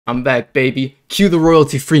I'm back, baby. Cue the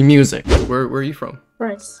royalty-free music. Where are you from?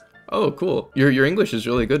 France. Oh, cool. Your English is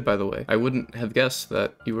really good, by the way. I wouldn't have guessed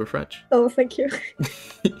that you were French. Oh, thank you.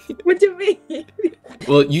 What do you mean?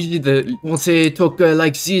 Well, usually once they talk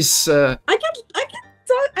like this. I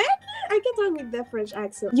can talk with the French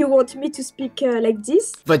accent. You want me to speak like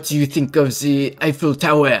this? What do you think of the Eiffel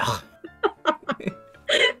Tower?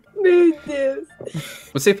 Meu Deus.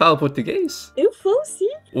 Você fala português? Eu falo sim.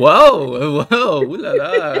 Uau, uau,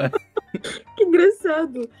 ulala. Que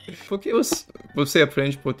engraçado. Por que você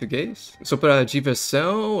aprende português? Só para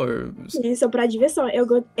diversão? Ou... Sim, só pra diversão.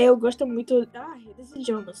 Eu gosto muito desses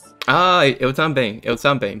idiomas. Ah, eu também.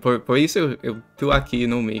 Por isso eu tô aqui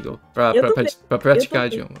no Omegle, pra praticar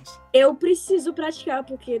idiomas. Eu preciso praticar,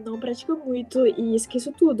 porque não pratico muito e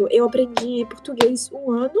esqueço tudo. Eu aprendi português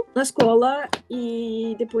 1 ano na escola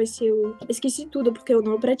e depois eu esqueci tudo, porque eu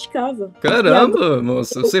não praticava. Caramba,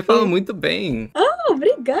 moça, você fala muito bem. Ah,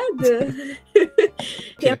 obrigada.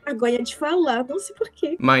 Tenho vergonha de falar, não sei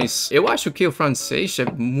porquê. Mas eu acho que o francês é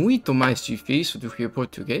muito mais difícil do que o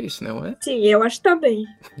português, não é? Sim, eu acho também.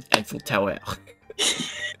 Eiffel Tower.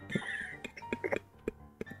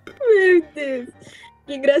 Meu Deus.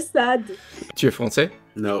 Que engraçado. Tu es français?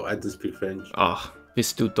 No, I don't speak French. Ah,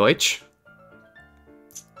 bist du Deutsch?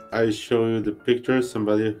 I show you the picture,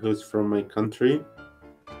 somebody who's from my country.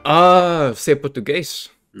 Ah, você é português?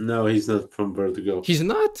 No, he's not from Portugal. He's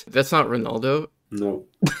not? That's not Ronaldo. No.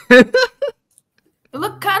 You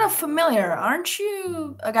look kind of familiar. Aren't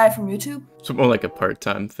you a guy from YouTube? It's more like a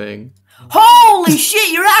part-time thing. Holy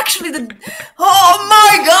shit, you're actually the... Oh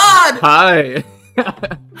my god! Hi!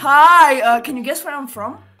 Hi, can you guess where I'm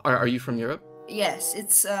from? Are you from Europe? Yes,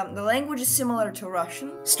 it's, the language is similar to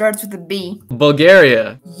Russian. Starts with a B.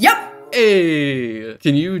 Bulgaria! Yep! Hey!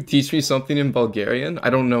 Can you teach me something in Bulgarian? I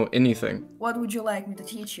don't know anything. What would you like me to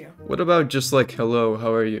teach you? What about just like, hello,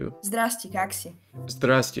 how are you? Здрасте, как си?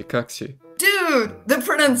 Здрасте, как си? Dude, the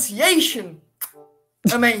pronunciation!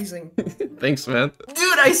 Amazing. Thanks, man.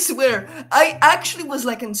 Dude, I swear, I actually was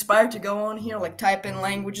like inspired to go on here, like type in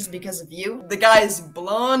languages because of you. The guy is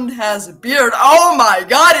blonde, has a beard. Oh my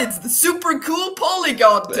god, it's the super cool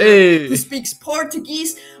Polyglot dude, hey, who speaks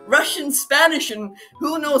Portuguese, Russian, Spanish, and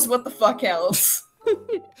who knows what the fuck else.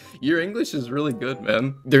 Your English is really good,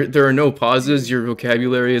 man. There are no pauses, your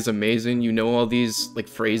vocabulary is amazing, you know all these like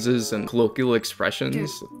phrases and colloquial expressions.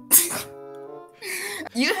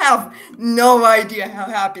 You have no idea how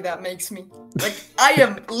happy that makes me. Like, I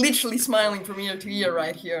am literally smiling from ear to ear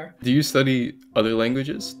right here. Do you study other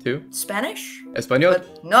languages too? Spanish? Español?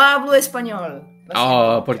 But no hablo español.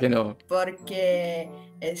 Ah, ¿por qué no? Porque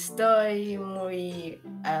estoy muy...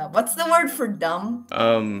 what's the word for dumb?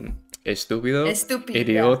 Estúpido. Estúpido.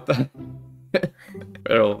 Idiota.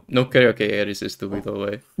 Pero no creo que eres estúpido,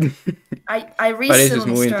 güey. I Pareces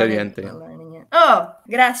muy recently started inteligente. learning it. Oh,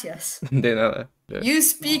 gracias. De nada. Yeah. You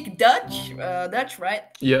speak Dutch? Dutch, right?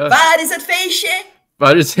 Yeah. Waar is het feestje?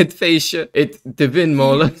 Waar is het feestje? De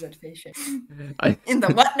windmolen. Waar is het feestje? In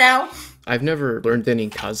the what now? I've never learned any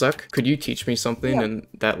Kazakh. Could you teach me something in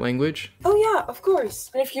that language? Oh yeah, of course.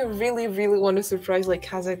 And if you really want to surprise like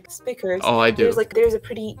Kazakh speakers, oh, I do. There's a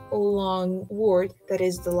pretty long word that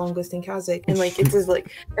is the longest in Kazakh, and like it is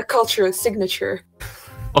like a cultural signature.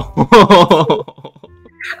 Oh.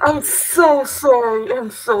 I'm so sorry.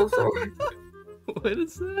 I'm so sorry. What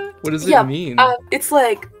is that? What does it mean? It's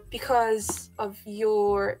like because of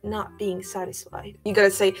your not being satisfied. You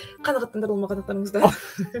gotta say. Alright,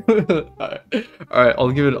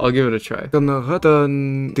 I'll give it a try.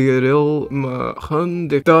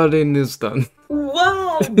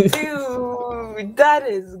 Wow, dude, that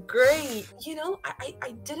is great. You know,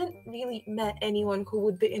 I didn't really met anyone who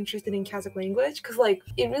would be interested in Kazakh language because like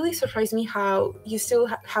it really surprised me how you still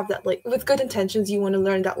have that like with good intentions you want to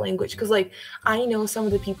learn that language because like I know some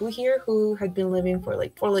of the people here who had been living for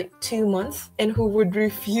like 2 months and who would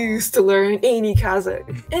refuse to learn any Kazakh,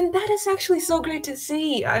 and that is actually so great to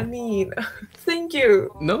see. I mean, thank you.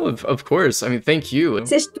 No, of course. I mean, thank you.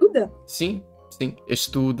 Você estuda? Sim. Sim,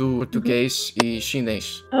 estudo português e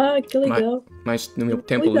chinês. Ah, que legal. Mas no meu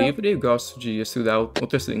tempo livre eu gosto de estudar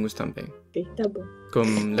outras línguas também. Ok, tá bom.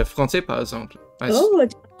 Comme le français, par exemple. Mas... Oh,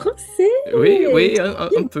 français! Oui,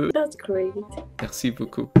 un peu. That's great. Merci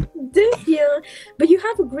beaucoup. De rien. But you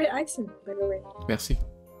have a great accent, by the way. Merci.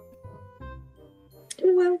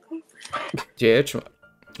 You're welcome. De hecho,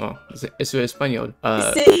 eso es español.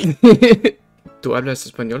 Sí. ¿Tú hablas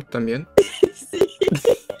español también? Sí.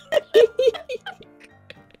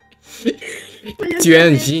 Tu es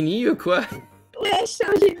un génie ou quoi? Ouais, je suis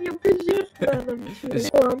un génie, on peut dire.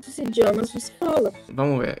 Quantos idiomas você fala?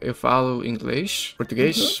 Vamos ver, eu falo inglês,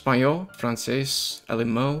 português, espanhol, francês,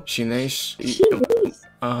 alemão, chinês e... Chinês?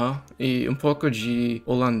 E um pouco de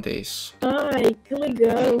holandês. Ai, que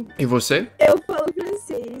legal. E você? Eu falo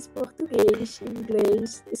francês, português,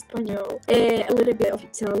 inglês, espanhol. A little bit of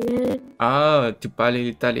Italian. Ah, tu parla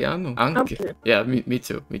italiano? Anche? Okay. Yeah, me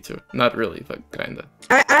too, me too. Not really, but kinda.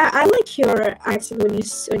 I like your accent when you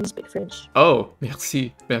speak French. Oh,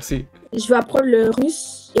 merci, merci. Je vais apprendre le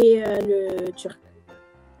russe et le turc.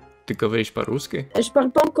 Tu говоришь по-русски? Je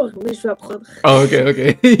parle pas encore, mais je vais apprendre. Oh,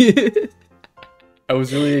 okay. I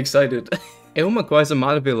was really excited. É uma coisa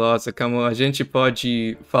maravilhosa como a gente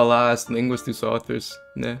pode falar as línguas dos outros,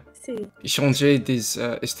 né? Sim. Changer des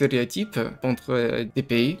estereotypes entre des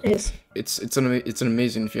pays. Yes. It's an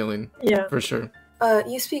amazing feeling, Yeah. for sure.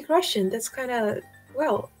 You speak Russian. That's kind of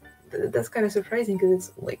surprising because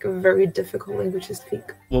it's like a very difficult language to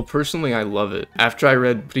speak. Well, personally, I love it. After I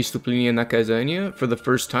read Преступление и наказание for the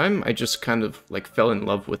first time, I just kind of like fell in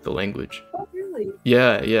love with the language. Oh, really?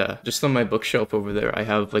 Yeah. Just on my bookshelf over there, I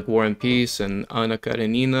have like War and Peace and Anna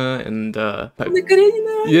Karenina and Anna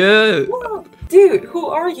Karenina? Yeah. Wow. Dude, who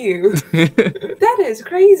are you? That is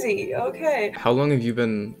crazy. Okay. How long have you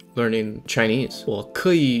been learning Chinese? 我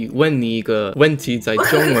可以问你一个问题在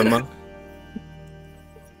中文吗？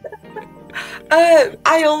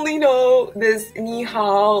 I only know this 你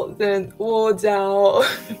好 then 我早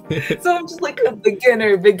so I'm just like a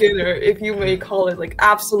beginner if you may call it, like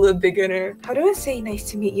absolute beginner. How do I say nice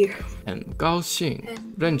to meet you? 很高兴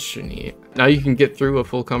认识你. Now you can get through a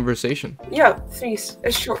full conversation. Yeah,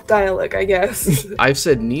 a short dialogue, I guess. I've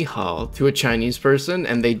said ni hao to a Chinese person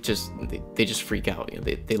and they just freak out. You know,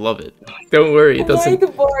 they love it. Don't worry, it doesn't. Why the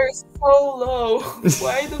bar is so low?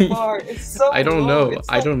 Why the bar is so low? I don't know. It's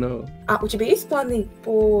I don't know. А у тебя есть планы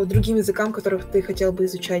по другим языкам, которых ты хотел бы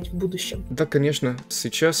изучать в будущем? Да, конечно.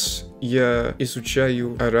 Сейчас я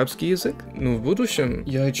изучаю арабский язык, но в будущем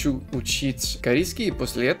я хочу учить корейский, и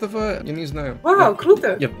после этого, я не знаю. Вау,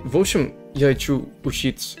 круто! В общем, я хочу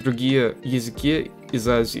учить другие языки из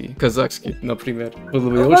Азии. Казахский, например. Было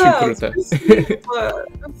бы очень круто.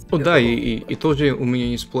 О, да, и тоже у меня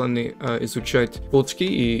есть планы изучать польский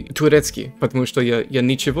и турецкий, потому что я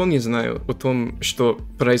ничего не знаю о том, что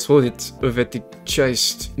происходит в этой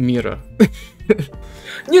части мира.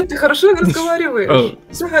 Нет, ты хорошо разговариваешь.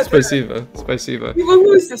 Спасибо. Не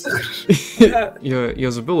волнуйся, все хорошо.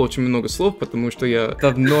 Я забыл очень много слов, потому что я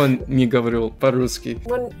давно не говорил по-русски.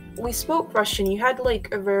 When we spoke Russian, you had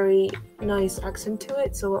like a very nice accent to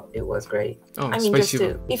it, so it was great. Oh, I mean,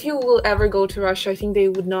 спасибо. if you will ever go to Russia, I think they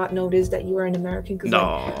would not notice that you are an American.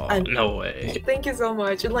 No way. Thank you so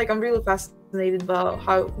much. And like, I'm really fascinated about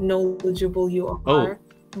how knowledgeable you are. Oh.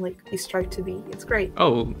 And, like, you strive to be. It's great.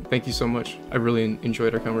 Oh, thank you so much. I really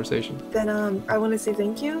enjoyed our conversation. Then I want to say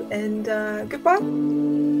thank you and goodbye.